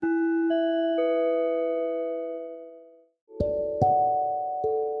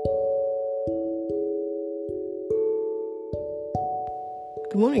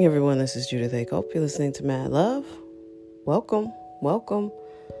Good morning, everyone. This is Judith A. Culp. You're listening to Mad Love. Welcome.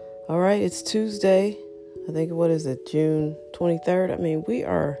 All right, it's Tuesday. I think, what is it, June 23rd? We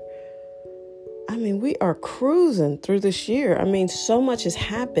are cruising through this year. So much has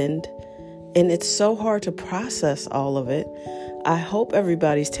happened, and it's so hard to process all of it. I hope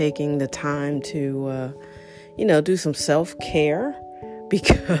everybody's taking the time to, do some self-care,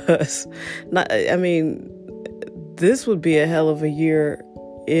 because, this would be a hell of a year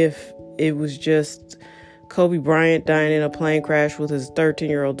if it was just Kobe Bryant dying in a plane crash with his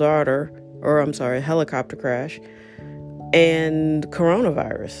 13-year-old daughter, a helicopter crash, and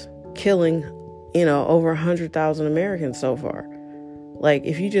coronavirus killing, over 100,000 Americans so far. Like,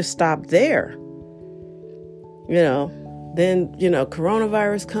 if you just stop there, then,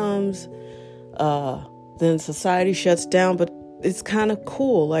 coronavirus comes, then society shuts down. But it's kind of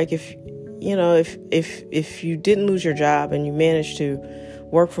cool. Like, if you didn't lose your job and you managed to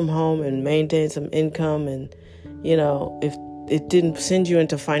work from home and maintain some income, and, if it didn't send you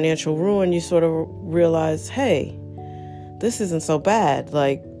into financial ruin, you sort of realize, hey, this isn't so bad.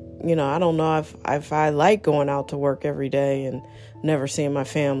 Like, I don't know if I like going out to work every day and never seeing my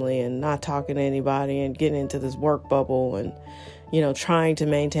family and not talking to anybody and getting into this work bubble and, trying to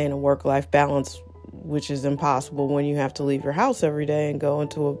maintain a work-life balance, which is impossible when you have to leave your house every day and go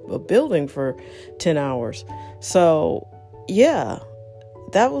into a building for 10 hours. So, yeah,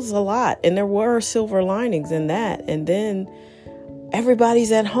 that was a lot. And there were silver linings in that. And then everybody's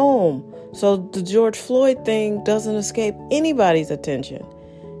at home. So the George Floyd thing doesn't escape anybody's attention.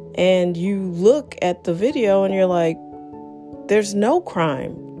 And you look at the video and you're like, there's no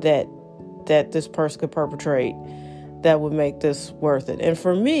crime that this person could perpetrate that would make this worth it. And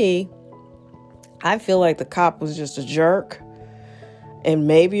for me, I feel like the cop was just a jerk and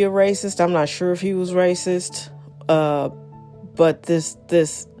maybe a racist. I'm not sure if he was racist. But the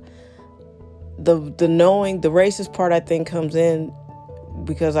knowing, the racist part, I think, comes in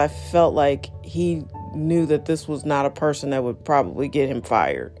because I felt like he knew that this was not a person that would probably get him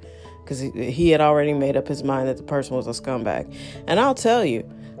fired, because he had already made up his mind that the person was a scumbag. And I'll tell you,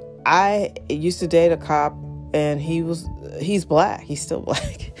 I used to date a cop, and he's black. He's still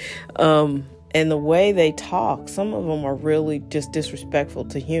black. And the way they talk, some of them are really just disrespectful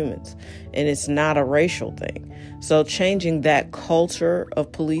to humans. And it's not a racial thing. So changing that culture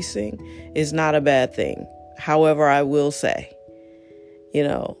of policing is not a bad thing. However, I will say,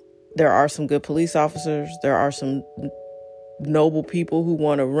 there are some good police officers. There are some noble people who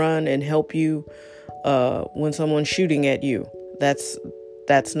want to run and help you when someone's shooting at you. That's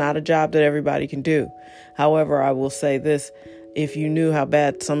not a job that everybody can do. However, I will say this. If you knew how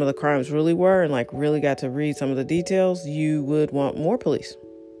bad some of the crimes really were and really got to read some of the details, you would want more police.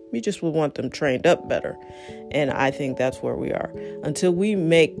 You just would want them trained up better. And I think that's where we are. Until we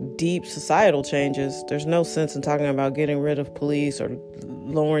make deep societal changes, there's no sense in talking about getting rid of police or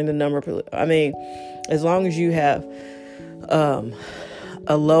lowering the number of police. As long as you have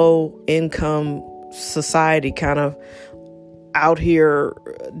a low income society kind of out here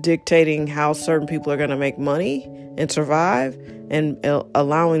dictating how certain people are going to make money and survive, and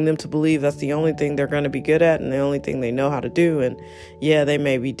allowing them to believe that's the only thing they're going to be good at and the only thing they know how to do. And yeah, they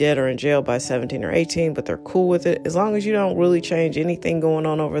may be dead or in jail by 17 or 18, but they're cool with it. As long as you don't really change anything going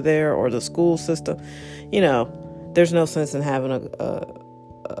on over there or the school system, there's no sense in having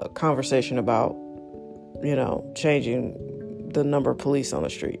a conversation about, changing the number of police on the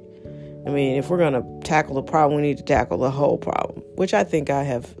street. If we're going to tackle the problem, we need to tackle the whole problem, which I think I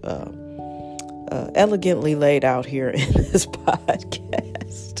have elegantly laid out here in this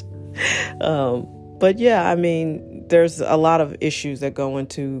podcast. But yeah, there's a lot of issues that go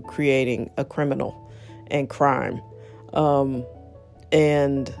into creating a criminal and crime.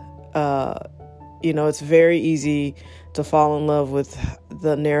 It's very easy to fall in love with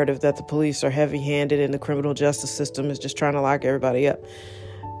the narrative that the police are heavy-handed and the criminal justice system is just trying to lock everybody up.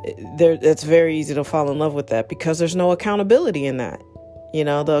 It's very easy to fall in love with that because there's no accountability in that.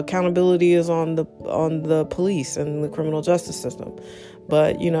 The accountability is on the police and the criminal justice system.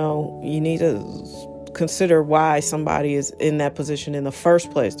 But, you need to consider why somebody is in that position in the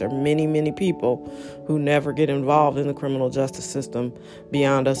first place. There are many, many people who never get involved in the criminal justice system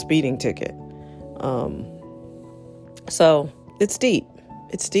beyond a speeding ticket. So it's deep.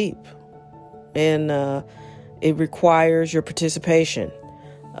 It's deep. And it requires your participation.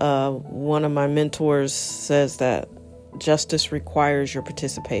 One of my mentors says that justice requires your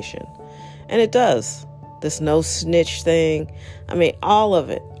participation. And it does. This no snitch thing. All of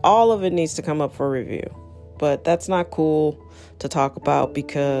it needs to come up for review. But that's not cool to talk about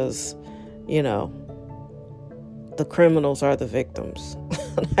because, the criminals are the victims.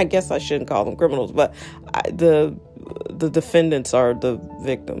 I guess I shouldn't call them criminals, but the defendants are the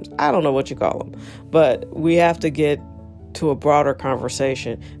victims. I don't know what you call them, but we have to get to a broader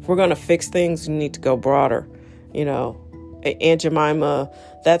conversation. If we're going to fix things, we need to go broader. Aunt Jemima,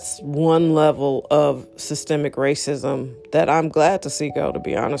 that's one level of systemic racism that I'm glad to see go, to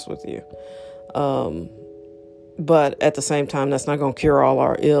be honest with you. But at the same time, that's not going to cure all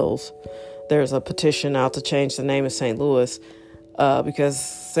our ills. There's a petition out to change the name of St. Louis because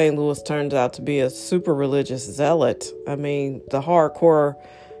St. Louis turns out to be a super religious zealot. I mean, the hardcore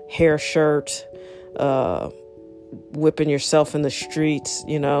hair shirt, whipping yourself in the streets,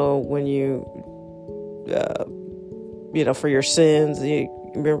 when you, for your sins.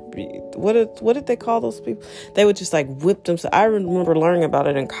 What did they call those people? They would just like whip them. I remember learning about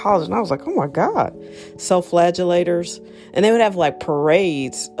it in college, and I was like, oh my God, self-flagellators. And they would have like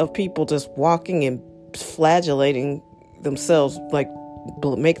parades of people just walking and flagellating themselves, like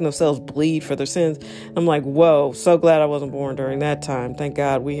making themselves bleed for their sins. I'm like, whoa, so glad I wasn't born during that time. Thank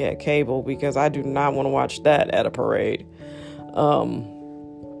God we had cable, because I do not want to watch that at a parade.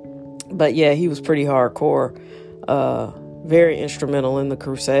 But yeah, he was pretty hardcore. Very instrumental in the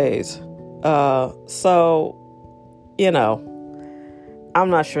Crusades. So,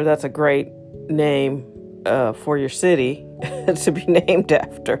 I'm not sure that's a great name for your city to be named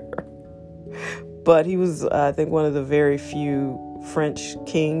after. But he was, I think, one of the very few French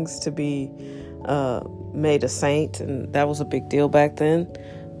kings to be made a saint, and that was a big deal back then.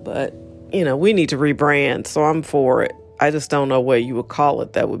 But, we need to rebrand, so I'm for it. I just don't know what you would call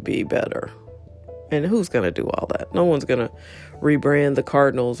it that would be better. And who's going to do all that? No one's going to rebrand the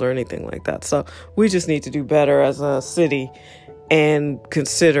Cardinals or anything like that. So we just need to do better as a city and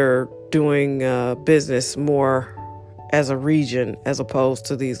consider doing business more as a region as opposed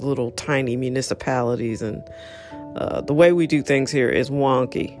to these little tiny municipalities. And the way we do things here is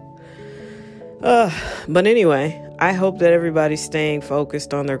wonky. But anyway, I hope that everybody's staying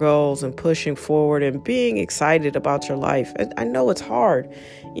focused on their goals and pushing forward and being excited about your life. I know it's hard,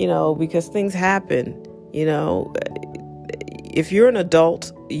 because things happen. If you're an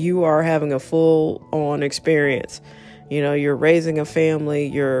adult, you are having a full-on experience. You're raising a family,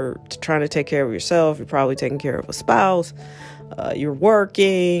 you're trying to take care of yourself, you're probably taking care of a spouse, you're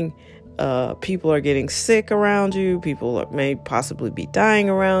working, people are getting sick around you, people may possibly be dying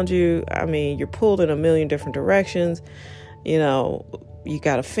around you. I mean, you're pulled in a million different directions. You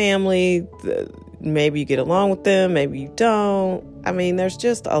got a family, maybe you get along with them, maybe you don't. I mean, there's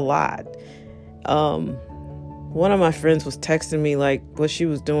just a lot. One of my friends was texting me like what she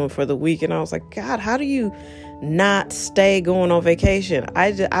was doing for the week, and I was like, God, how do you not stay going on vacation?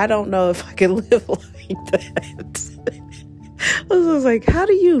 I don't know if I can live like that. I was like, how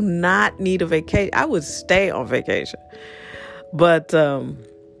do you not need a vacation? I would stay on vacation. But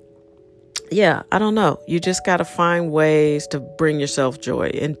yeah, I don't know. You just got to find ways to bring yourself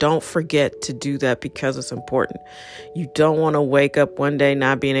joy, and don't forget to do that because it's important. You don't want to wake up one day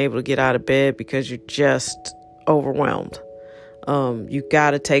not being able to get out of bed because you're just overwhelmed. You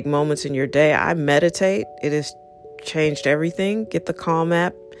got to take moments in your day. I meditate. It has changed everything. Get the Calm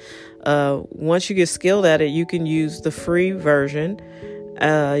app. Once you get skilled at it, you can use the free version.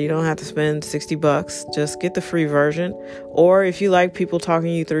 You don't have to spend $60. Just get the free version. Or if you like people talking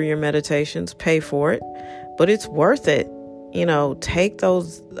you through your meditations, pay for it. But it's worth it. Take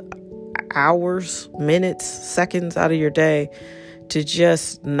those hours, minutes, seconds out of your day to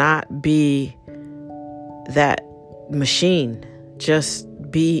just not be that machine. Just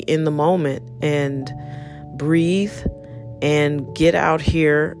be in the moment and breathe and get out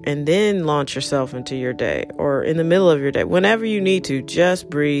here, and then launch yourself into your day, or in the middle of your day, whenever you need to. Just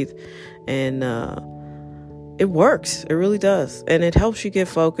breathe, and it works. It really does. And it helps you get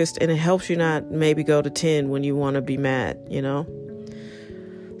focused, and it helps you not maybe go to 10 when you want to be mad,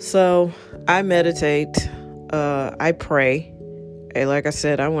 So I meditate. I pray. And like I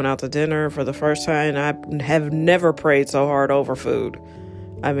said, I went out to dinner for the first time, and I have never prayed so hard over food.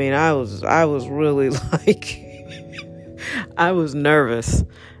 I mean, I was really like, I was nervous.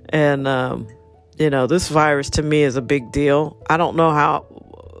 And, this virus to me is a big deal. I don't know how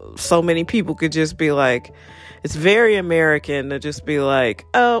so many people could just be like, it's very American to just be like,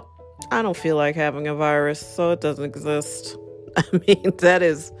 oh, I don't feel like having a virus, so it doesn't exist. I mean, that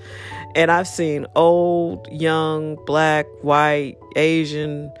is, and I've seen old, young, black, white,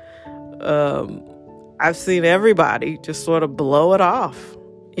 Asian. I've seen everybody just sort of blow it off.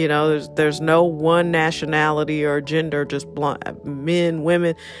 There's no one nationality or gender, just men,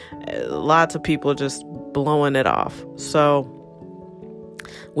 women, lots of people just blowing it off. So,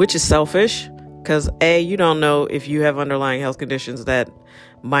 which is selfish, Because you don't know if you have underlying health conditions that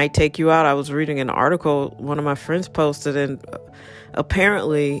might take you out. I was reading an article one of my friends posted, and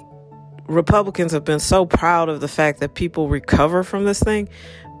apparently Republicans have been so proud of the fact that people recover from this thing,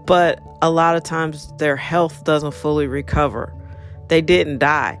 but a lot of times their health doesn't fully recover. They didn't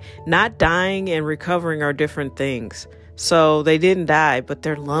die. Not dying and recovering are different things. So they didn't die, but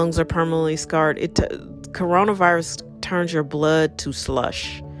their lungs are permanently scarred. Coronavirus turns your blood to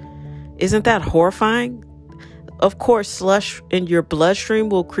slush. Isn't that horrifying? Of course, slush in your bloodstream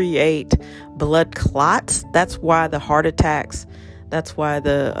will create blood clots. That's why the heart attacks. That's why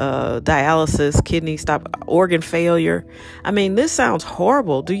the dialysis, kidney stop, organ failure. I mean, this sounds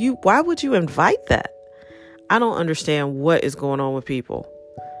horrible. Why would you invite that? I don't understand what is going on with people.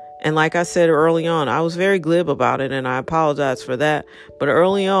 And like I said early on, I was very glib about it, and I apologize for that. But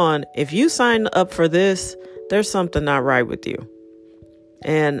early on, if you sign up for this, there's something not right with you.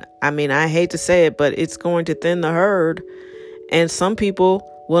 And I mean, I hate to say it, but it's going to thin the herd. And some people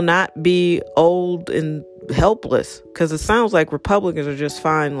will not be old and helpless, because it sounds like Republicans are just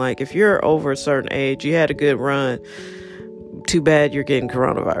fine. Like, if you're over a certain age, you had a good run, too bad you're getting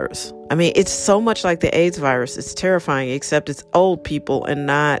coronavirus. I mean, it's so much like the AIDS virus. It's terrifying, except it's old people and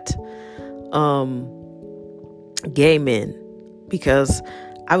not gay men. Because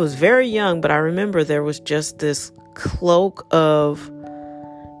I was very young, but I remember there was just this cloak of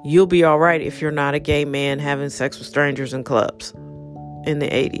you'll be all right if you're not a gay man having sex with strangers in clubs in the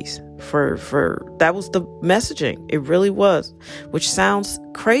 80s. For that was the messaging. It really was, which sounds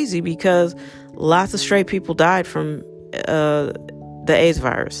crazy because lots of straight people died from the AIDS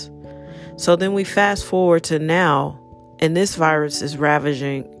virus. So then we fast forward to now, and this virus is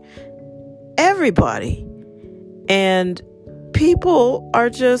ravaging everybody. And people are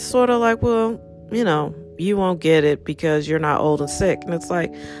just sort of like, well, you won't get it because you're not old and sick. And it's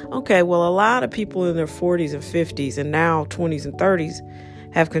like, okay, well, a lot of people in their 40s and 50s and now 20s and 30s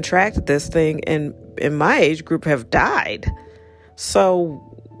have contracted this thing, and in my age group have died. So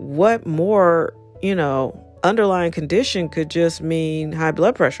what more, underlying condition could just mean high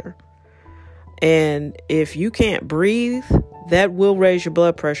blood pressure. And if you can't breathe, that will raise your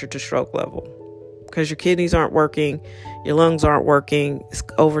blood pressure to stroke level, because your kidneys aren't working, your lungs aren't working, it's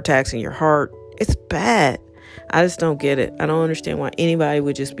overtaxing your heart. It's bad. I just don't get it. I don't understand why anybody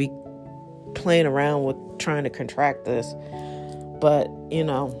would just be playing around with trying to contract this. But,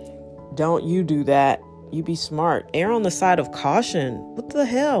 don't you do that. You be smart. Err on the side of caution. What the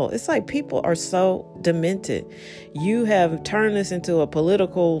hell? It's like people are so demented. You have turned this into a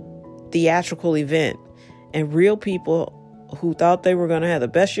political, theatrical event. And real people who thought they were going to have the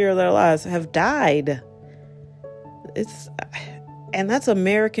best year of their lives have died. And that's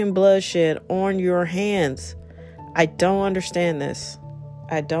American bloodshed on your hands. I don't understand this.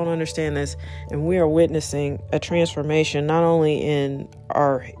 And we are witnessing a transformation not only in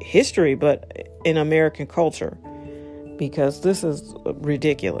our history, but in American culture, because this is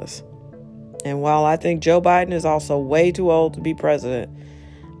ridiculous. And while I think Joe Biden is also way too old to be president,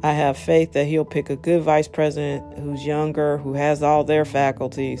 I have faith that he'll pick a good vice president who's younger, who has all their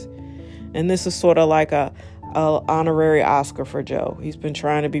faculties. And this is sort of like a honorary Oscar for Joe. He's been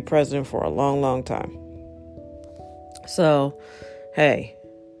trying to be president for a long, long time. So, hey,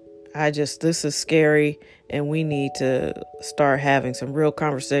 this is scary, and we need to start having some real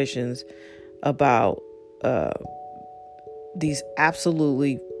conversations about these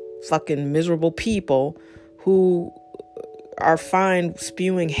absolutely fucking miserable people who are fine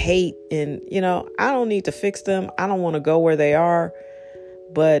spewing hate. And, I don't need to fix them. I don't want to go where they are,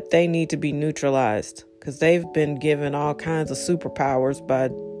 but they need to be neutralized, because they've been given all kinds of superpowers by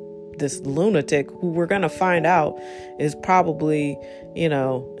this lunatic who we're going to find out is probably,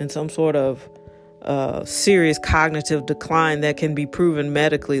 in some sort of serious cognitive decline that can be proven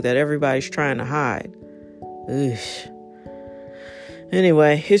medically that everybody's trying to hide. Ugh.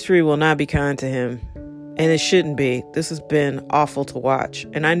 Anyway, history will not be kind to him, and it shouldn't be. This has been awful to watch,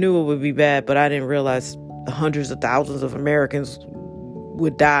 and I knew it would be bad, but I didn't realize hundreds of thousands of Americans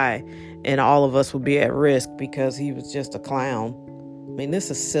would die, and all of us would be at risk because he was just a clown. I mean, this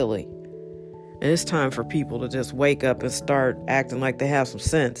is silly. And it's time for people to just wake up and start acting like they have some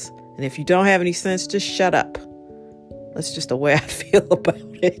sense. And if you don't have any sense, just shut up. That's just the way I feel about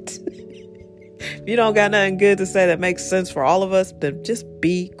it. If you don't got nothing good to say that makes sense for all of us, then just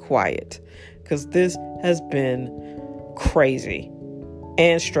be quiet. Because this has been crazy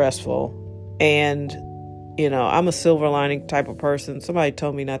and stressful. And I'm a silver lining type of person. Somebody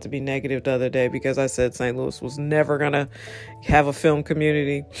told me not to be negative the other day because I said St. Louis was never going to have a film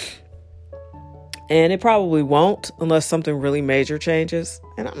community. And it probably won't unless something really major changes.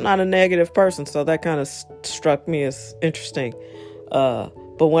 And I'm not a negative person, so that kind of struck me as interesting.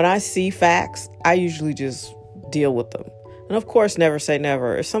 But when I see facts, I usually just deal with them. And of course, never say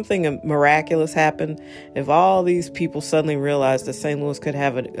never. If something miraculous happened, if all these people suddenly realized that St. Louis could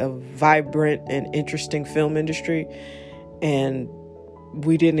have a vibrant and interesting film industry, and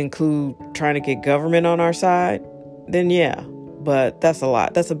we didn't include trying to get government on our side, then yeah. But that's a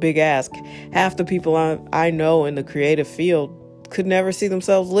lot. That's a big ask. Half the people I know in the creative field could never see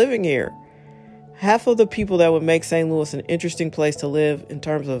themselves living here. Half of the people that would make St. Louis an interesting place to live in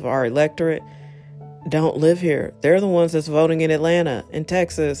terms of our electorate don't live here. They're the ones that's voting in Atlanta, in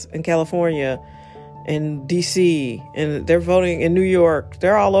Texas, in California, in DC, and they're voting in New York.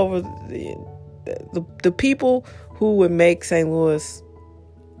 They're all over. The people who would make St. Louis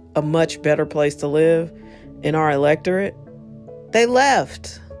a much better place to live in our electorate, they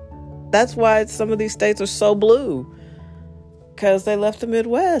left. That's why some of these states are so blue, because they left the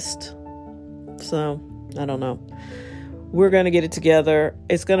Midwest. So, I don't know. We're going to get it together.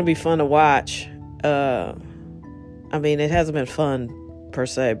 It's going to be fun to watch. I mean, it hasn't been fun per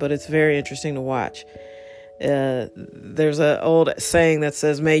se, but it's very interesting to watch. There's an old saying that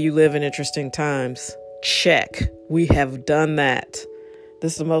says, "May you live in interesting times." Check. We have done that.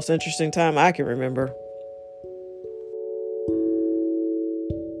 This is the most interesting time I can remember.